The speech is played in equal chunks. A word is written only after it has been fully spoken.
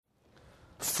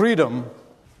Freedom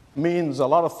means a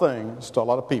lot of things to a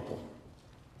lot of people.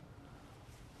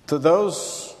 To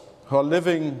those who are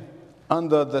living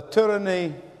under the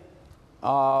tyranny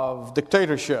of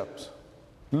dictatorships,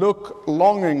 look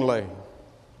longingly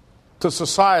to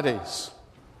societies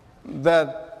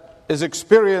that is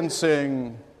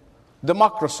experiencing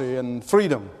democracy and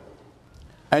freedom.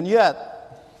 And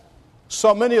yet,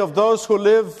 so many of those who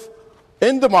live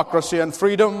in democracy and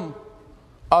freedom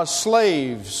are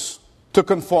slaves to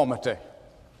conformity.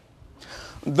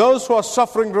 Those who are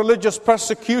suffering religious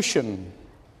persecution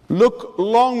look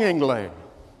longingly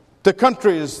to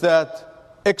countries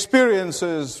that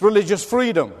experiences religious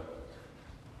freedom.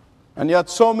 And yet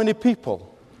so many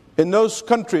people in those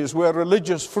countries where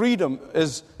religious freedom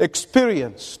is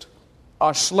experienced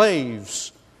are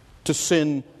slaves to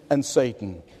sin and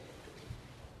Satan.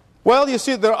 Well, you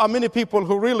see, there are many people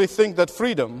who really think that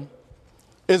freedom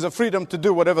is a freedom to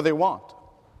do whatever they want.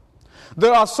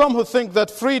 There are some who think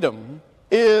that freedom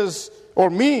is or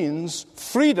means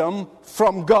freedom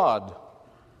from God.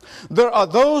 There are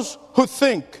those who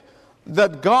think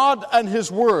that God and His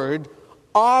Word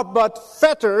are but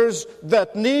fetters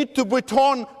that need to be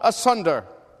torn asunder.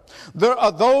 There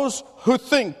are those who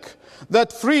think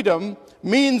that freedom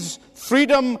means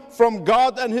freedom from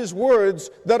God and His words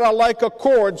that are like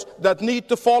cords that need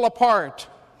to fall apart.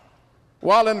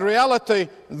 While in reality,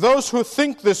 those who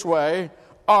think this way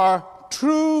are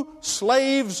true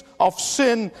slaves of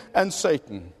sin and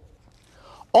Satan.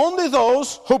 Only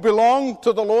those who belong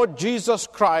to the Lord Jesus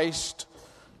Christ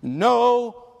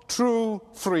know true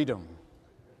freedom.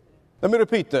 Let me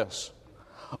repeat this.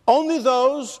 Only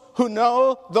those who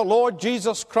know the Lord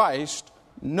Jesus Christ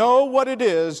know what it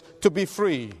is to be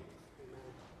free.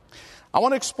 I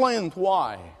want to explain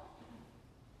why.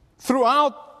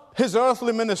 Throughout His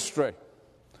earthly ministry,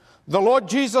 the Lord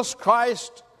Jesus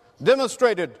Christ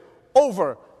demonstrated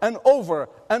over and over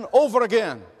and over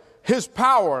again His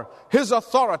power, His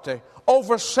authority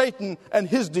over Satan and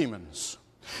his demons.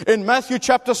 In Matthew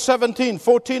chapter 17,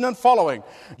 14 and following,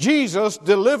 Jesus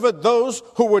delivered those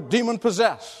who were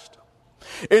demon-possessed.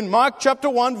 In Mark chapter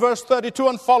 1, verse 32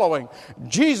 and following,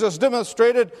 Jesus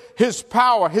demonstrated His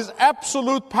power, His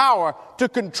absolute power to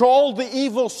control the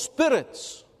evil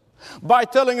spirits by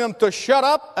telling them to shut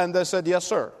up, and they said, "Yes,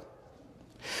 sir."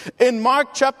 In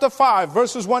Mark chapter 5,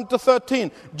 verses 1 to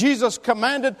 13, Jesus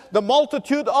commanded the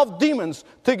multitude of demons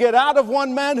to get out of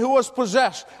one man who was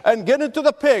possessed and get into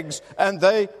the pigs, and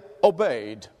they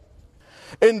obeyed.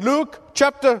 In Luke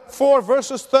chapter 4,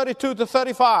 verses 32 to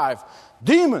 35,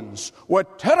 demons were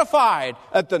terrified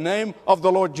at the name of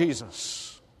the Lord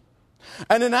Jesus.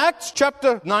 And in Acts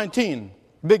chapter 19,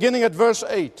 beginning at verse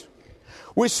 8,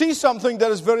 we see something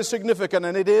that is very significant,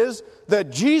 and it is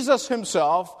that Jesus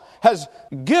Himself has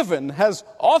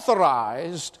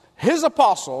authorized His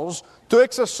apostles to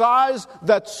exercise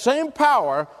that same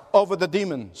power over the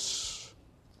demons.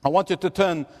 I want you to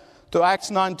turn to Acts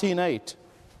 19:8.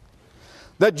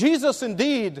 That Jesus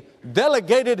indeed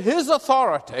delegated His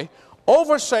authority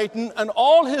over Satan and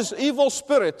all his evil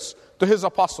spirits to His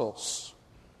apostles.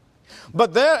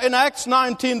 But there in Acts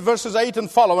 19, verses 8 and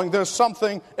following, there's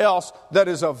something else that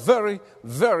is a very,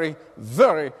 very,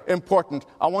 very important.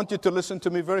 I want you to listen to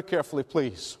me very carefully,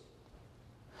 please.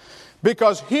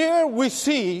 Because here we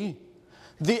see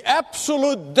the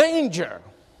absolute danger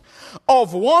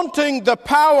of wanting the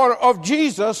power of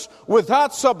Jesus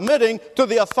without submitting to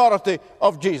the authority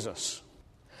of Jesus.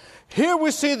 Here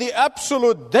we see the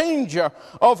absolute danger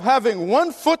of having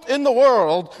one foot in the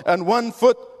world and one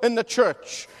foot in the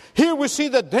church. Here we see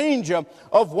the danger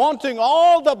of wanting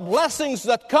all the blessings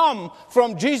that come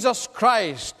from Jesus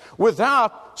Christ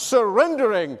without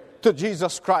surrendering to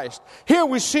Jesus Christ. Here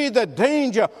we see the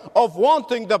danger of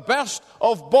wanting the best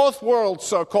of both worlds,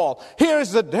 so-called. Here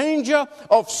is the danger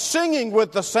of singing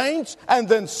with the saints and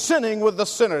then sinning with the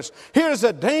sinners. Here is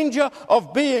the danger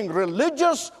of being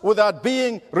religious without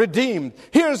being redeemed.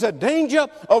 Here is the danger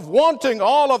of wanting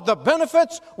all of the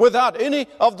benefits without any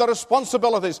of the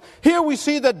responsibilities. Here we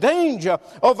see the danger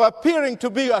of appearing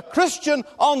to be a Christian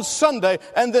on Sunday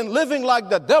and then living like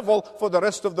the devil for the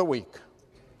rest of the week.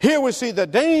 Here we see the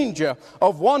danger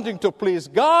of wanting to please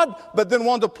God, but then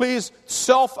want to please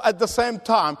self at the same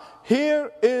time.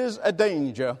 Here is a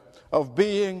danger of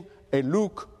being a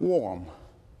lukewarm.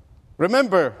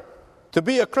 Remember, to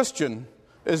be a Christian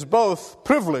is both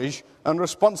privilege and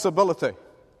responsibility.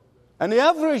 And the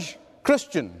average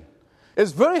Christian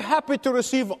is very happy to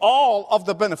receive all of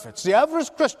the benefits. The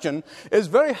average Christian is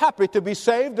very happy to be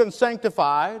saved and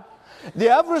sanctified. The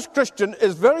average Christian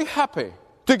is very happy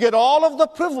to get all of the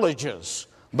privileges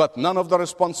but none of the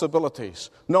responsibilities.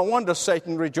 No wonder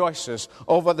Satan rejoices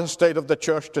over the state of the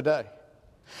church today.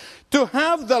 To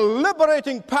have the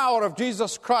liberating power of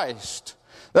Jesus Christ,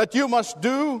 that you must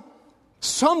do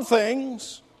some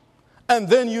things and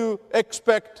then you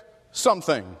expect some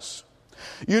things.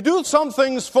 You do some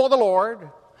things for the Lord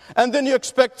and then you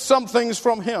expect some things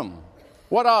from Him.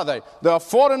 What are they? There are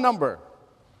 4 in number.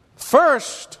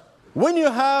 First, when you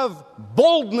have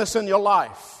boldness in your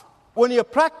life, when you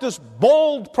practice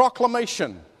bold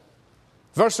proclamation,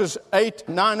 verses 8,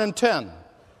 9, and 10,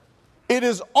 it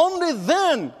is only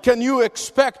then can you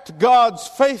expect God's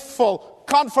faithful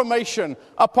confirmation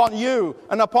upon you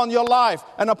and upon your life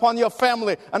and upon your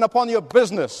family and upon your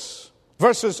business.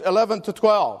 Verses 11 to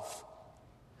 12.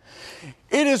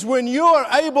 It is when you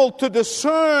are able to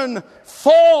discern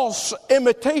false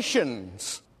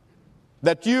imitations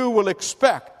that you will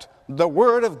expect the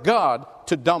Word of God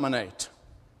to dominate.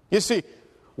 You see,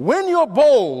 when you're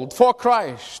bold for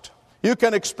Christ, you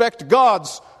can expect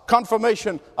God's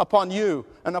confirmation upon you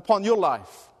and upon your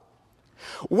life.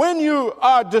 When you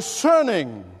are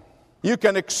discerning, you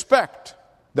can expect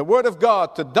the Word of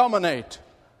God to dominate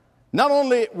not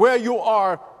only where you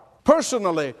are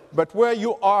personally, but where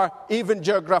you are even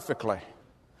geographically.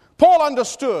 Paul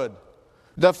understood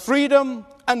the freedom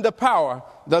and the power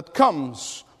that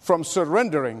comes from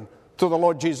surrendering to the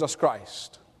Lord Jesus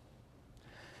Christ.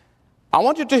 I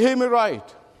want you to hear me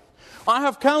right. I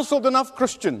have counseled enough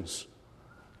Christians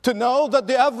to know that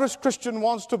the average Christian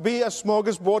wants to be a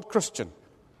smorgasbord Christian.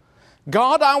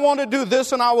 God, I want to do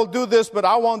this and I will do this, but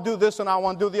I won't do this and I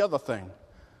won't do the other thing.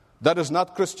 That is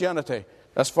not Christianity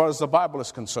as far as the Bible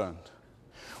is concerned.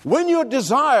 When your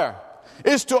desire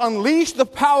is to unleash the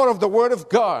power of the Word of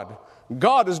God,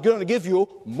 God is going to give you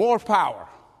more power.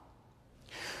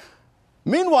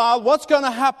 Meanwhile, what's going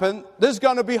to happen? There's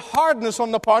going to be hardness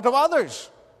on the part of others.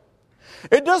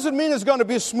 It doesn't mean it's going to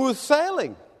be smooth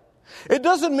sailing. It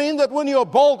doesn't mean that when you're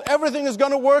bold, everything is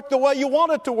going to work the way you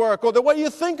want it to work or the way you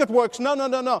think it works.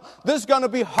 No. There's going to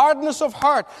be hardness of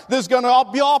heart. There's going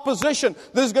to be opposition.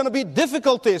 There's going to be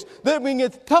difficulties. There's going to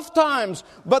be tough times.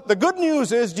 But the good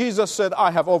news is Jesus said,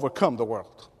 I have overcome the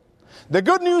world. The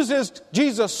good news is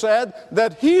Jesus said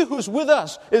that He who's with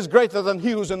us is greater than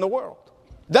he who's in the world.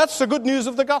 That's the good news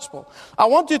of the gospel. I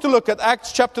want you to look at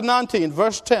Acts chapter 19,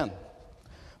 verse 10.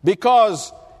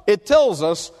 Because it tells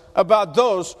us about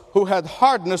those who had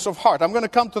hardness of heart. I'm going to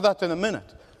come to that in a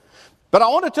minute. But I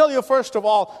want to tell you first of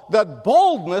all that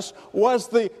boldness was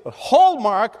the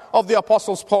hallmark of the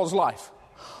Apostle Paul's life.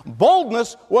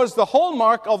 Boldness was the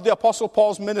hallmark of the Apostle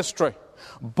Paul's ministry.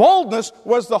 Boldness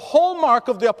was the hallmark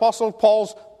of the Apostle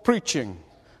Paul's preaching.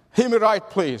 Hear me right,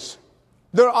 please.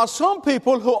 There are some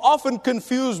people who often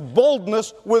confuse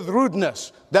boldness with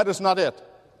rudeness. That is not it.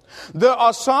 There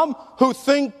are some who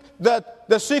think that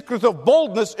the secret of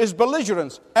boldness is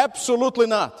belligerence. Absolutely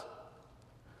not.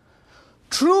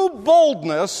 True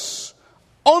boldness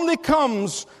only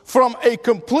comes from a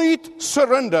complete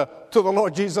surrender to the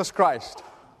Lord Jesus Christ.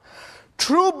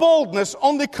 True boldness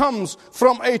only comes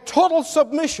from a total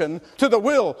submission to the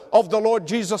will of the Lord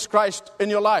Jesus Christ in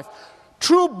your life.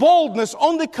 True boldness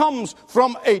only comes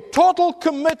from a total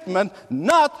commitment,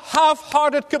 not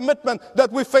half-hearted commitment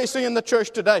that we're facing in the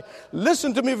church today.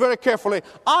 Listen to me very carefully.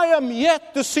 I am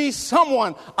yet to see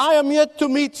someone, I am yet to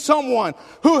meet someone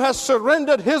who has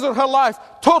surrendered his or her life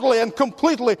totally and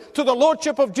completely to the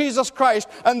Lordship of Jesus Christ,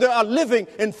 and they are living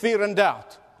in fear and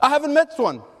doubt. I haven't met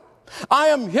one. I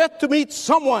am yet to meet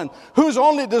someone whose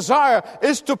only desire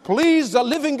is to please the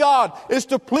living God, is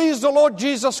to please the Lord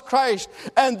Jesus Christ,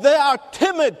 and they are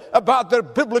timid about their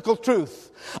biblical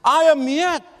truth. I am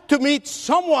yet to meet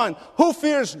someone who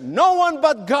fears no one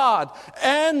but God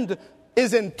and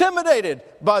is intimidated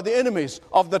by the enemies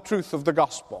of the truth of the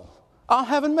gospel. I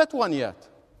haven't met one yet.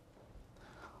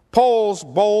 Paul's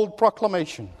bold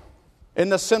proclamation in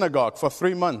the synagogue for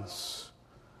 3 months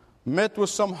met with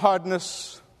some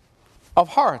hardness of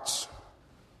hearts.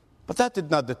 But that did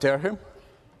not deter him.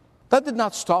 That did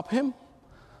not stop him.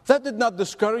 That did not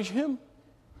discourage him.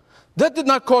 That did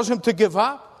not cause him to give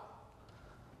up.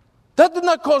 That did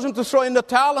not cause him to throw in the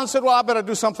towel and say, well, I better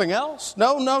do something else.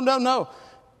 No.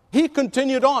 He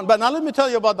continued on. But now let me tell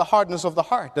you about the hardness of the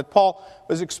heart that Paul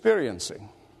was experiencing.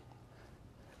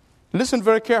 Listen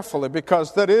very carefully,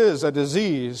 because there is a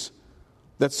disease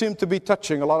that seemed to be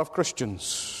touching a lot of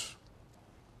Christians.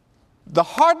 The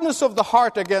hardness of the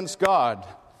heart against God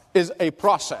is a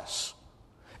process.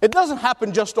 It doesn't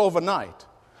happen just overnight.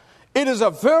 It is a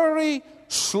very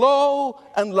slow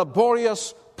and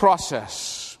laborious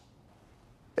process.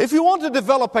 If you want to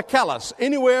develop a callus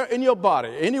anywhere in your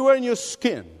body, anywhere in your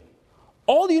skin,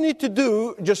 all you need to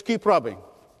do is just keep rubbing.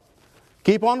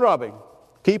 Keep on rubbing.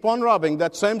 Keep on rubbing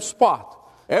that same spot.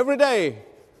 Every day,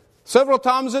 several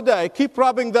times a day, keep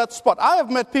rubbing that spot. I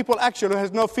have met people actually who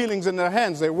has no feelings in their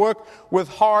hands. They work with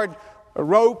hard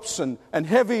ropes and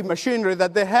heavy machinery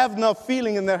that they have no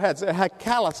feeling in their heads. They have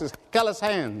callous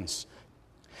hands.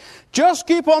 Just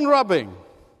keep on rubbing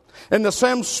in the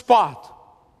same spot.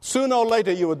 Sooner or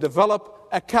later you will develop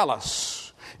a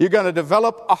callus. You're going to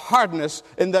develop a hardness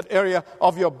in that area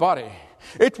of your body.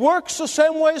 It works the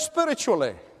same way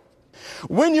spiritually.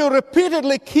 When you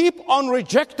repeatedly keep on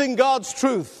rejecting God's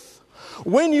truth,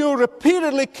 when you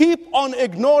repeatedly keep on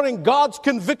ignoring God's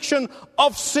conviction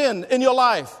of sin in your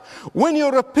life, when you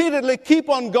repeatedly keep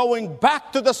on going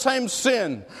back to the same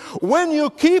sin, when you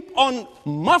keep on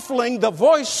muffling the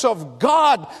voice of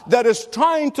God that is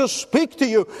trying to speak to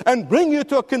you and bring you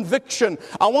to a conviction,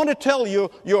 I want to tell you,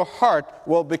 your heart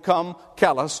will become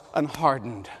callous and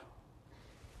hardened.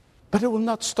 But it will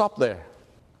not stop there.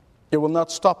 It will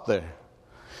not stop there.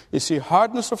 You see,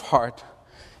 hardness of heart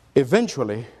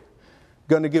eventually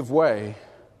going to give way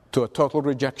to a total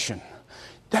rejection.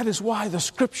 That is why the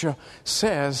Scripture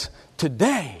says,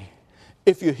 today,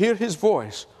 if you hear His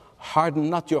voice, harden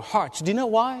not your hearts. Do you know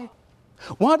why?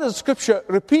 Why does the Scripture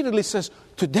repeatedly says,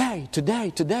 today,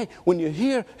 when you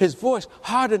hear His voice,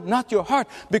 harden not your heart?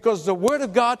 Because the Word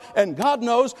of God, and God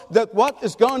knows that what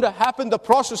is going to happen, the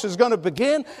process is going to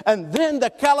begin, and then the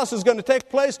callus is going to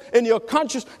take place in your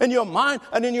conscience, in your mind,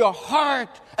 and in your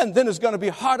heart. And then it's going to be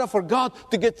harder for God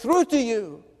to get through to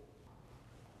you.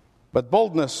 But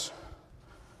boldness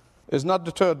is not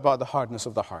deterred by the hardness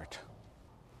of the heart.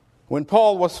 When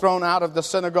Paul was thrown out of the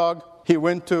synagogue, he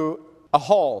went to a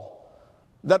hall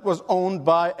that was owned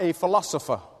by a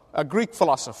philosopher, a Greek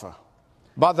philosopher,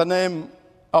 by the name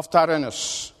of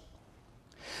Tyrannus.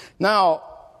 Now,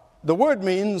 the word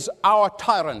means our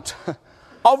tyrant.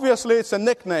 Obviously, it's a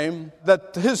nickname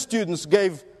that his students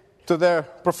gave to their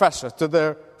professor, to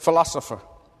their philosopher.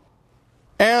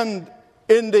 And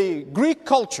in the Greek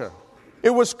culture, it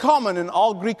was common in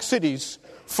all Greek cities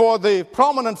for the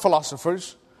prominent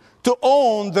philosophers to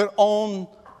own their own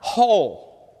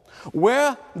hall,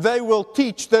 where they will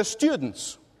teach their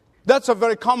students. That's a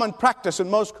very common practice in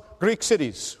most Greek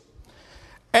cities.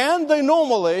 And they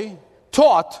normally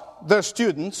taught their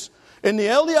students in the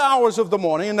early hours of the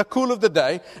morning, in the cool of the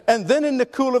day, and then in the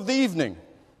cool of the evening.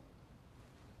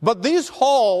 But these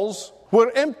halls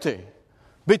were empty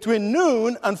between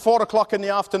noon and 4 o'clock in the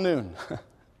afternoon.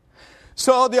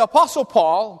 So the Apostle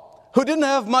Paul, who didn't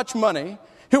have much money,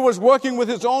 who was working with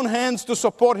his own hands to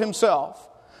support himself,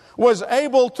 was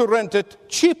able to rent it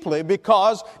cheaply,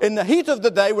 because in the heat of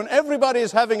the day, when everybody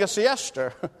is having a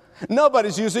siesta,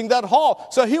 nobody's using that hall.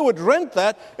 So he would rent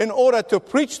that in order to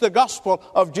preach the gospel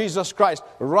of Jesus Christ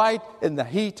right in the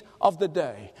heat of the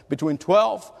day, between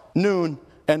 12 noon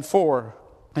and 4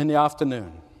 in the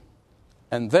afternoon.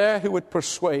 And there he would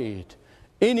persuade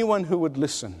anyone who would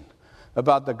listen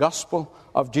about the gospel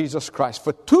of Jesus Christ.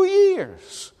 For 2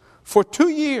 years,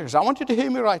 I want you to hear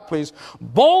me right, please.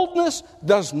 Boldness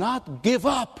does not give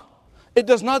up. It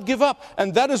does not give up.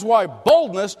 And that is why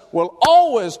boldness will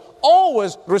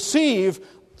always receive,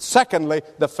 secondly,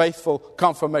 the faithful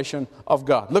confirmation of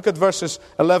God. Look at verses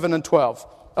 11 and 12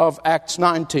 of Acts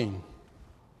 19.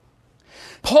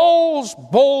 Paul's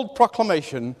bold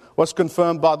proclamation was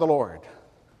confirmed by the Lord.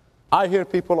 I hear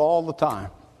people all the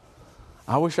time,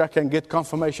 I wish I can get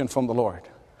confirmation from the Lord.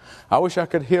 I wish I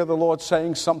could hear the Lord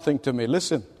saying something to me.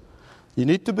 Listen, you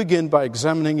need to begin by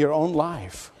examining your own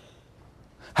life.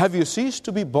 Have you ceased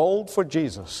to be bold for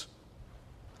Jesus?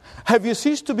 Have you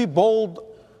ceased to be bold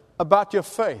about your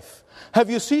faith? Have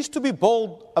you ceased to be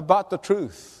bold about the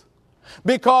truth?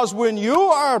 Because when you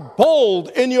are bold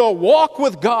in your walk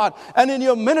with God and in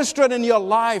your ministry and in your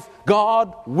life,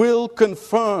 God will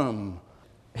confirm.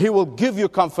 He will give you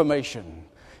confirmation.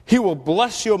 He will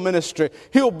bless your ministry.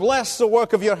 He will bless the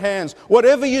work of your hands.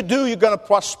 Whatever you do, you're going to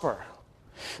prosper.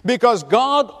 Because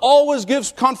God always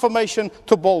gives confirmation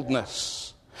to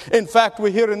boldness. In fact,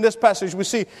 we hear in this passage, we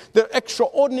see the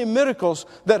extraordinary miracles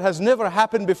that has never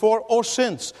happened before or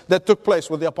since that took place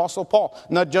with the Apostle Paul.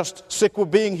 Not just sick were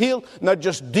being healed, not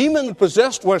just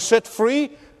demon-possessed were set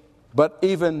free, but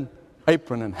even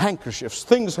apron and handkerchiefs.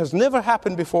 Things has never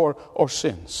happened before or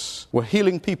since. We're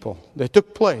healing people. They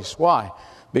took place. Why?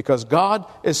 Because God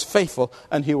is faithful,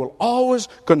 and He will always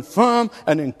confirm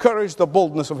and encourage the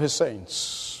boldness of His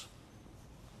saints.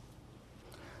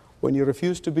 When you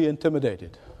refuse to be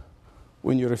intimidated,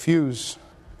 when you refuse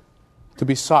to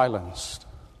be silenced,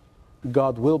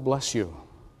 God will bless you.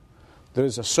 There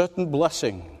is a certain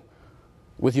blessing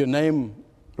with your name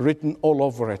written all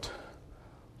over it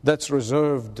that's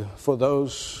reserved for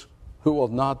those who will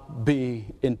not be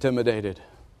intimidated.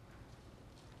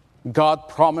 God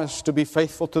promised to be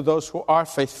faithful to those who are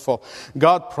faithful.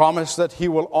 God promised that He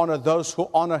will honor those who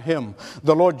honor Him.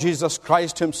 The Lord Jesus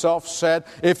Christ Himself said,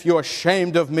 if you're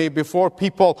ashamed of me before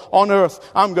people on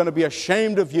earth, I'm going to be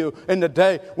ashamed of you in the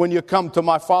day when you come to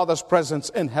my Father's presence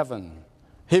in heaven.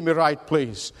 Hear me right,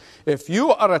 please. If you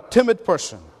are a timid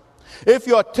person, if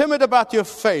you are timid about your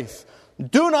faith,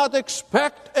 do not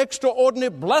expect extraordinary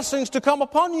blessings to come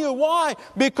upon you. Why?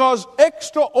 Because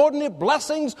extraordinary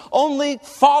blessings only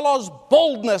follows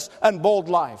boldness and bold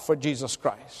life for Jesus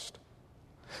Christ.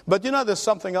 But there's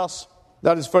something else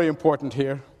that is very important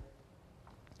here.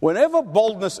 Whenever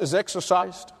boldness is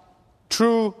exercised,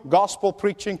 true gospel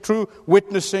preaching, true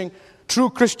witnessing,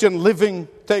 true Christian living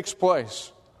takes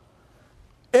place,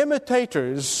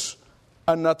 imitators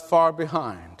are not far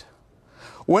behind.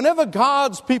 Whenever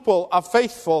God's people are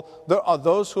faithful, there are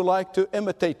those who like to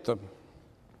imitate them.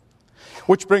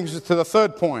 Which brings us to the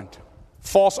third point,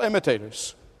 false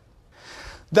imitators.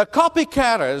 The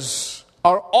copycatters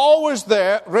are always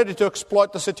there ready to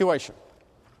exploit the situation.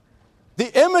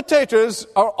 The imitators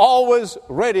are always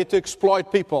ready to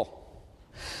exploit people.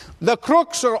 The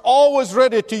crooks are always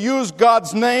ready to use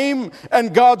God's name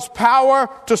and God's power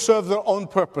to serve their own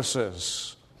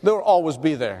purposes. They'll always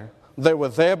be there. They were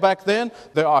there back then.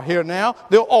 They are here now.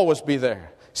 They'll always be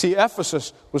there. See,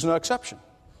 Ephesus was no exception.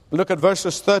 Look at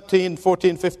verses 13,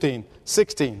 14, 15,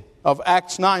 16 of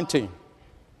Acts 19.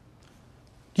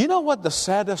 Do you know what the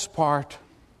saddest part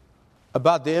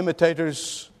about the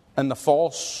imitators and the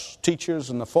false teachers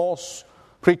and the false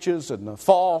preachers and the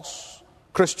false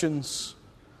Christians?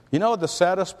 You know what the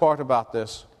saddest part about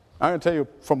this? I'm going to tell you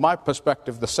from my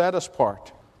perspective, the saddest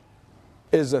part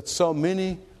is that so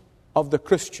many of the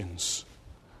Christians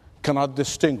cannot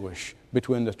distinguish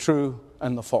between the true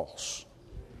and the false.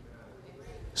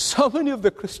 So many of the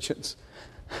Christians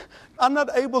are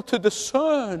not able to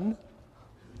discern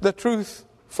the truth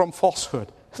from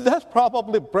falsehood. That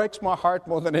probably breaks my heart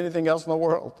more than anything else in the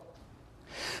world.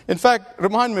 In fact,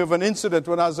 remind me of an incident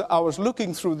when I was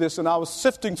looking through this and I was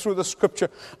sifting through the scripture.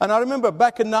 And I remember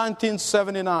back in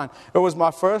 1979, it was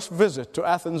my first visit to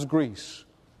Athens, Greece.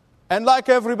 And like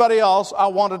everybody else, I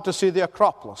wanted to see the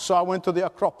Acropolis. So I went to the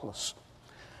Acropolis.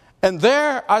 And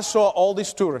there I saw all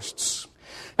these tourists.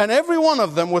 And every one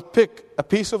of them would pick a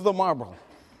piece of the marble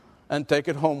and take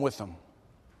it home with them.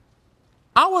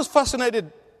 I was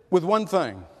fascinated with one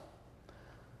thing.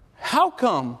 How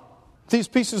come these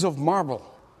pieces of marble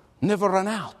never run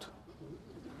out?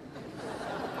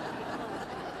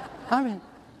 I mean,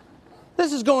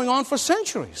 this is going on for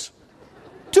centuries.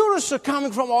 Tourists are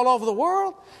coming from all over the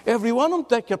world. Every one of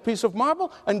them take a piece of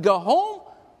marble and go home.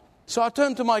 So I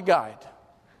turned to my guide.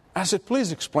 I said,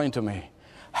 please explain to me,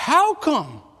 how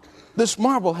come this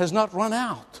marble has not run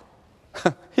out?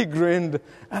 He grinned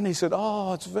and he said,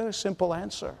 oh, it's a very simple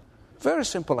answer. Very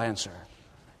simple answer.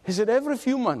 He said, every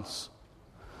few months,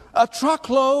 a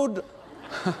truckload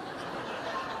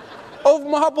of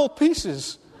marble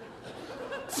pieces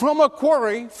from a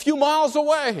quarry a few miles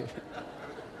away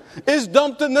is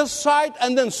dumped in this site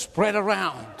and then spread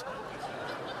around.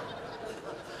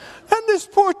 And these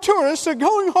poor tourists are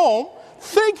going home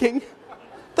thinking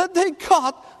that they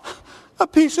got a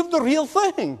piece of the real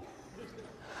thing.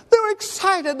 They're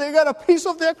excited. They got a piece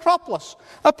of the Acropolis,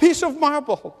 a piece of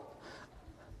marble.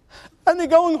 And they're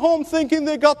going home thinking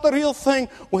they got the real thing,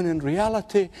 when in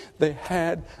reality they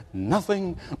had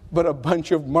nothing but a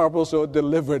bunch of marbles that were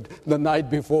delivered the night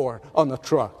before on a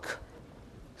truck.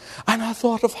 And I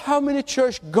thought of how many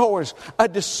church goers are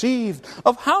deceived,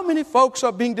 of how many folks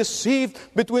are being deceived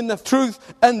between the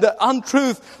truth and the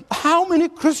untruth, how many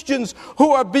Christians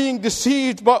who are being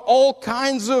deceived by all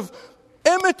kinds of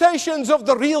imitations of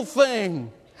the real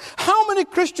thing. How many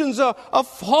Christians are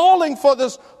falling for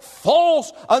this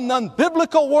false and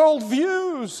unbiblical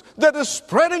worldviews that is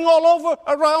spreading all over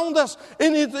around us,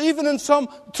 even in some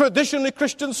traditionally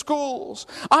Christian schools.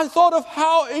 I thought of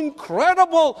how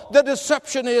incredible the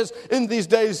deception is in these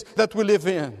days that we live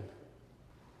in.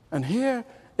 And here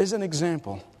is an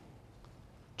example.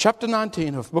 Chapter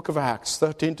 19 of the book of Acts,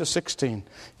 13 to 16.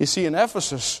 You see, in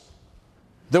Ephesus,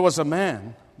 there was a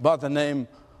man by the name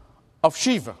of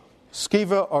Sceva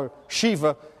or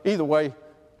Shiva, either way.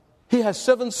 He has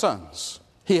 7 sons.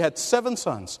 He had 7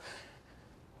 sons.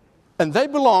 And they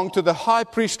belonged to the high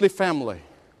priestly family.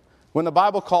 When the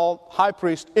Bible called high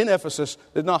priest in Ephesus,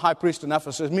 there's no high priest in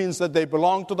Ephesus, it means that they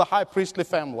belonged to the high priestly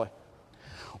family.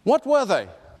 What were they?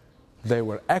 They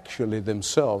were actually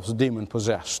themselves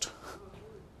demon-possessed.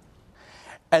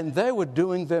 And they were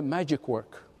doing their magic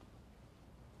work.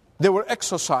 They were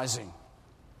exorcising.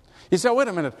 You say, wait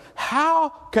a minute, how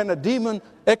can a demon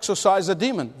exorcise a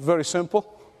demon? Very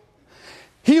simple.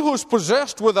 He who's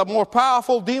possessed with a more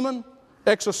powerful demon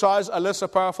exorcise a lesser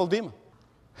powerful demon.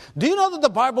 Do you know that the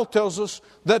Bible tells us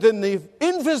that in the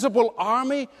invisible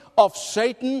army of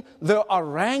Satan, there are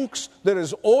ranks, there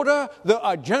is order, there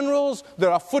are generals,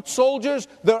 there are foot soldiers,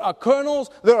 there are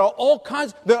colonels, there are all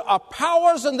kinds, there are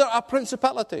powers and there are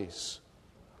principalities.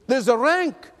 There's a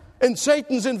rank in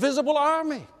Satan's invisible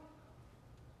army.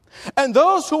 And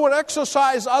those who would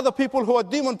exorcise other people who are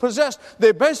demon-possessed,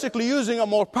 they're basically using a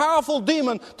more powerful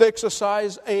demon to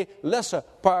exorcise a lesser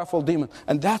powerful demon.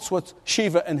 And that's what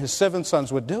Shiva and his 7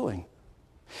 sons were doing.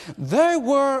 They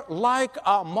were like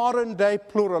our modern-day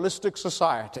pluralistic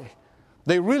society.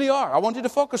 They really are. I want you to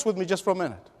focus with me just for a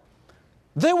minute.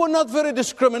 They were not very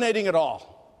discriminating at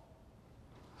all.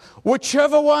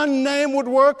 Whichever one name would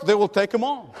work, they will take them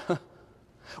on.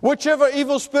 Whichever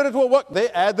evil spirit will work, they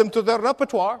add them to their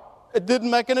repertoire. It didn't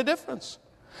make any difference.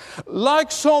 Like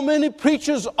so many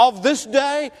preachers of this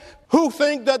day who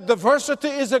think that diversity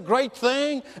is a great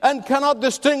thing and cannot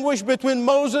distinguish between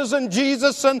Moses and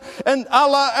Jesus and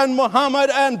Allah and Muhammad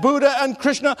and Buddha and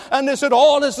Krishna, and they said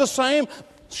all is the same.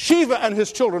 Shiva and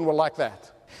his children were like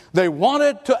that. They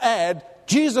wanted to add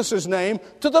Jesus' name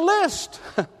to the list.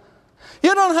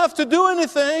 You don't have to do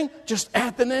anything, just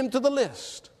add the name to the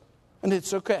list. And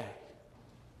it's okay.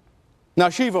 Now,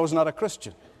 Shiva was not a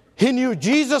Christian. He knew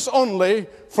Jesus only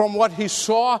from what he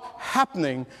saw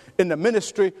happening in the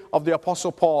ministry of the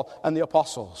Apostle Paul and the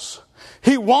apostles.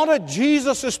 He wanted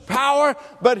Jesus' power,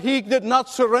 but he did not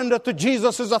surrender to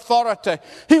Jesus' authority.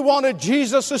 He wanted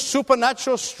Jesus'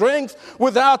 supernatural strength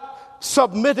without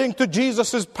submitting to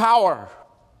Jesus' power.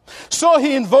 So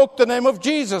he invoked the name of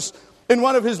Jesus in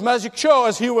one of his magic shows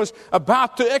as he was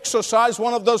about to exorcise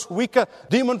one of those weaker,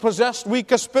 demon-possessed,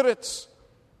 weaker spirits.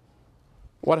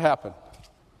 What happened?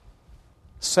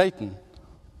 Satan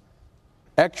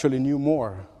actually knew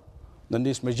more than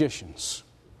these magicians,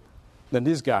 than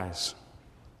these guys.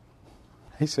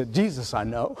 He said, Jesus I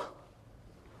know,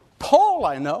 Paul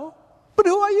I know, but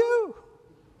who are you?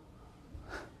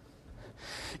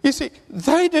 You see,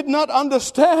 they did not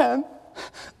understand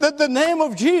that the name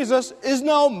of Jesus is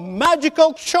no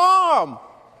magical charm.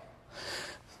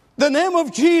 The name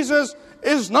of Jesus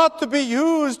is not to be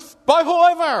used by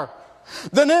whoever.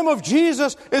 The name of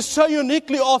Jesus is so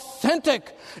uniquely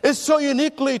authentic, is so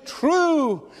uniquely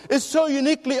true, is so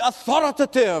uniquely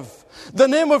authoritative. The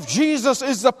name of Jesus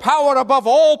is the power above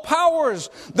all powers.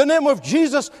 The name of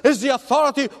Jesus is the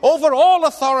authority over all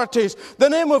authorities. The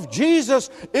name of Jesus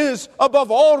is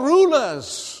above all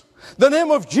rulers. The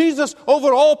name of Jesus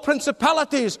over all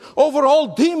principalities, over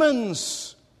all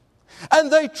demons. And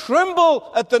they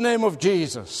tremble at the name of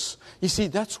Jesus. You see,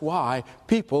 that's why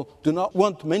people do not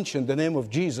want to mention the name of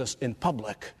Jesus in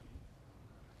public.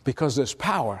 Because there's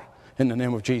power in the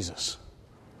name of Jesus.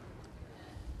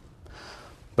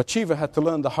 But Shiva had to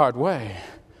learn the hard way.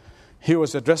 He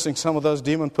was addressing some of those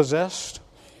demon-possessed.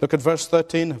 Look at verse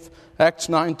 13 of Acts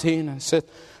 19. And it said,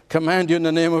 command you in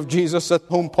the name of Jesus at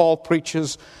whom Paul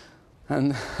preaches.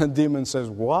 And the demon says,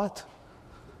 what?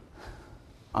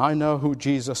 I know who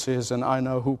Jesus is and I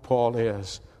know who Paul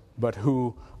is. But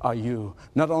who are you?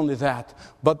 Not only that,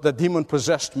 but the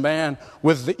demon-possessed man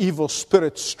with the evil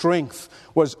spirit's strength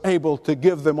was able to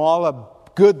give them all a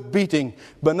good beating.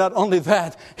 But not only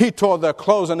that, he tore their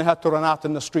clothes and they had to run out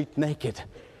in the street naked.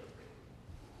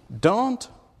 Don't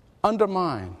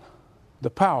undermine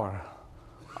the power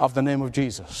of the name of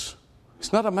Jesus.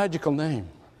 It's not a magical name.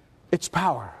 It's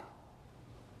power.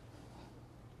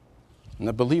 And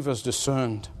the believers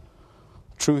discerned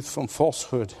truth from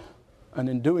falsehood. And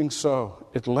in doing so,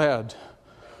 it led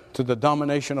to the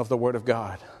domination of the Word of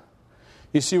God.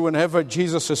 You see, whenever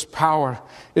Jesus' power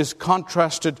is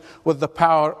contrasted with the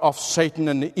power of Satan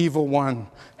and the evil one,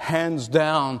 hands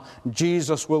down,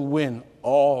 Jesus will win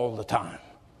all the time.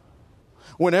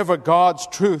 Whenever God's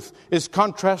truth is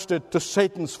contrasted to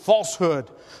Satan's falsehood,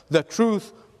 the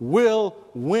truth will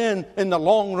win in the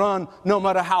long run, no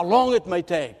matter how long it may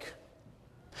take.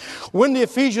 When the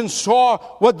Ephesians saw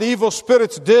what the evil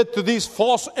spirits did to these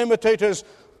false imitators,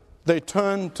 they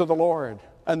turned to the Lord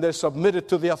and they submitted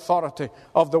to the authority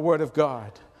of the Word of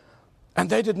God. And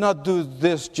they did not do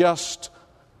this just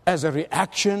as a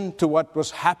reaction to what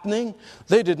was happening.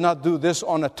 They did not do this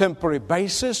on a temporary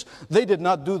basis. They did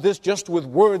not do this just with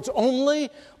words only,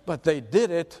 but they did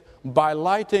it by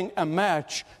lighting a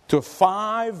match to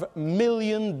 $5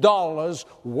 million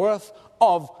worth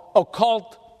of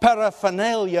occult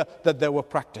paraphernalia that they were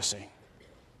practicing.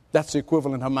 That's the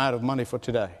equivalent amount of money for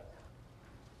today.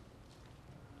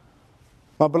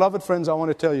 My beloved friends, I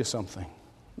want to tell you something.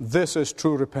 This is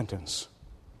true repentance.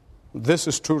 This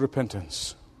is true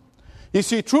repentance. You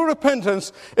see, true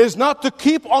repentance is not to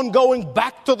keep on going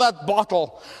back to that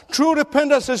bottle. True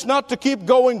repentance is not to keep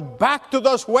going back to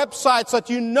those websites that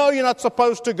you know you're not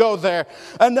supposed to go there,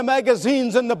 and the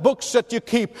magazines and the books that you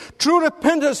keep. True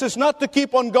repentance is not to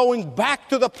keep on going back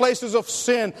to the places of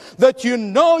sin that you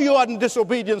know you are in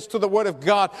disobedience to the Word of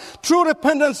God. True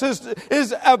repentance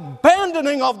is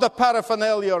abandoning of the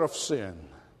paraphernalia of sin.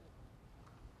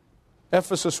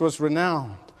 Ephesus was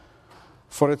renowned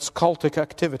for its cultic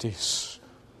activities.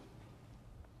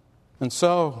 And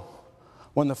so,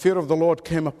 when the fear of the Lord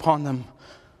came upon them,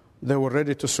 they were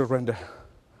ready to surrender,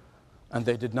 and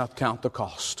they did not count the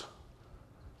cost.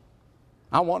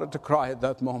 I wanted to cry at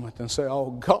that moment and say,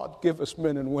 oh God, give us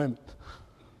men and women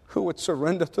who would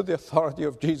surrender to the authority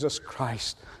of Jesus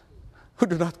Christ, who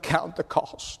do not count the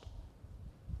cost.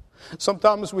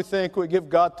 Sometimes we think we give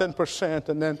God 10%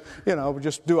 and then, we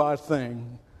just do our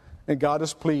thing. And God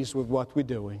is pleased with what we're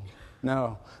doing.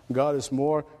 No, God is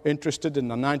more interested in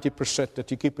the 90%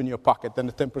 that you keep in your pocket than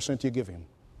the 10% you give Him.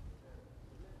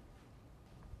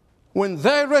 When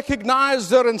they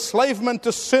recognized their enslavement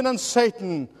to sin and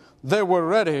Satan, they were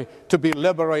ready to be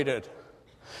liberated.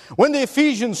 When the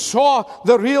Ephesians saw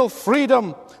the real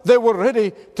freedom, they were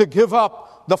ready to give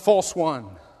up the false one.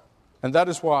 And that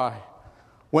is why,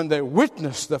 when they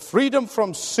witnessed the freedom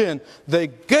from sin, they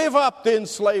gave up the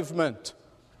enslavement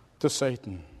to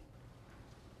Satan.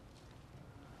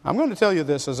 I'm going to tell you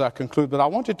this as I conclude, but I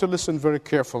want you to listen very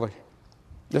carefully.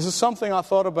 This is something I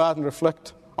thought about and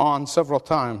reflect on several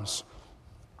times.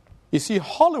 You see,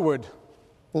 Hollywood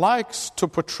likes to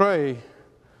portray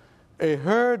a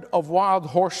herd of wild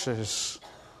horses,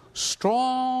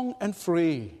 strong and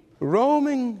free,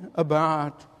 roaming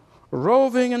about,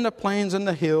 roving in the plains and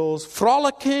the hills,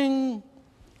 frolicking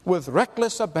with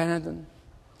reckless abandon,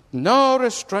 no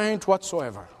restraint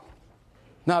whatsoever.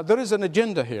 Now, there is an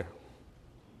agenda here.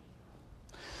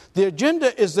 The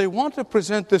agenda is they want to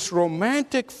present this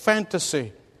romantic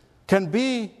fantasy can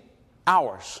be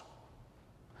ours.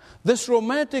 This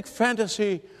romantic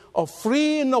fantasy of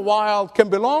free in the wild can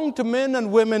belong to men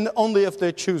and women only if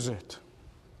they choose it.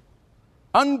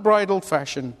 Unbridled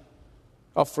fashion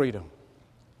of freedom.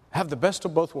 Have the best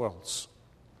of both worlds.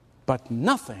 But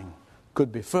nothing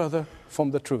could be further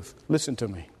from the truth. Listen to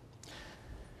me.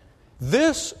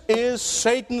 This is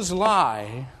Satan's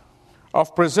lie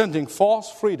of presenting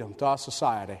false freedom to our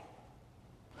society.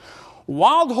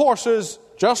 Wild horses,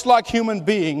 just like human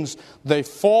beings, they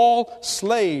fall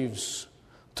slaves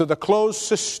to the closed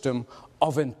system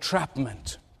of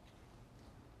entrapment.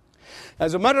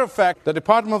 As a matter of fact, the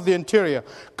Department of the Interior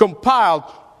compiled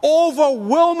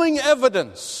overwhelming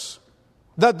evidence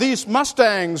that these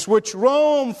Mustangs, which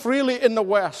roam freely in the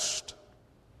West,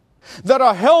 that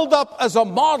are held up as a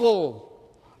model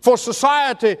for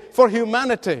society, for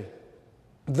humanity,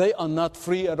 they are not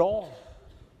free at all.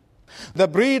 The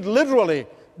breed literally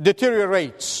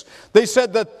deteriorates. They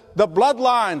said that the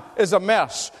bloodline is a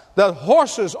mess, that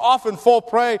horses often fall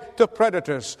prey to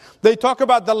predators. They talk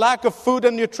about the lack of food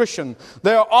and nutrition.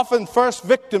 They are often first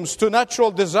victims to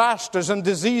natural disasters and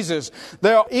diseases.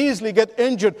 They easily get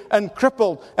injured and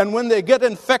crippled, and when they get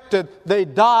infected, they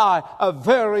die a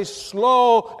very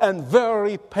slow and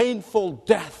very painful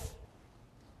death.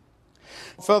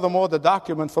 Furthermore, the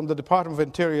document from the Department of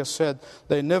Interior said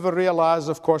they never realized,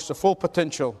 of course, the full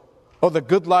potential or the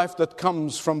good life that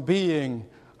comes from being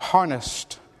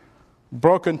harnessed,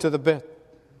 broken to the bit,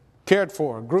 cared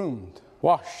for, groomed,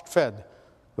 washed, fed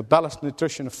with balanced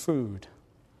nutrition of food.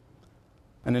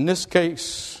 And in this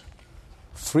case,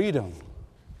 freedom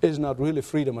is not really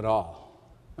freedom at all.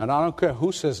 And I don't care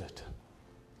who says it.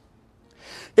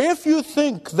 If you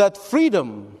think that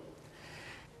freedom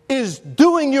is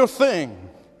doing your thing,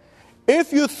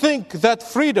 if you think that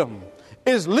freedom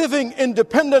is living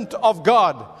independent of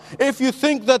God, if you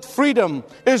think that freedom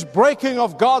is breaking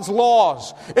of God's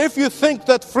laws, if you think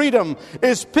that freedom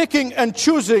is picking and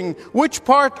choosing which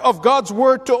part of God's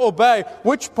word to obey,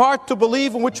 which part to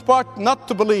believe and which part not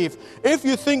to believe, if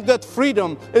you think that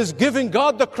freedom is giving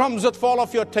God the crumbs that fall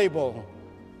off your table,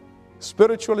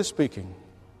 spiritually speaking,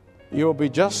 you'll be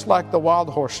just like the wild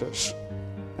horses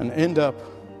and end up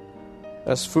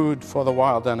as food for the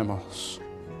wild animals.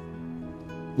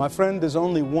 My friend, there's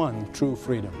only one true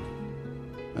freedom,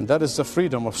 and that is the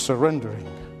freedom of surrendering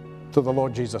to the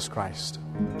Lord Jesus Christ.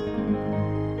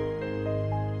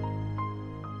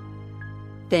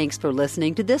 Thanks for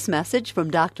listening to this message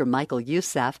from Dr. Michael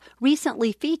Youssef,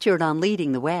 recently featured on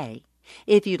Leading the Way.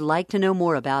 If you'd like to know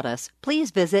more about us,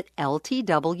 please visit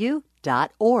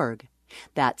ltw.org.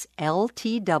 That's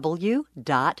ltw.org.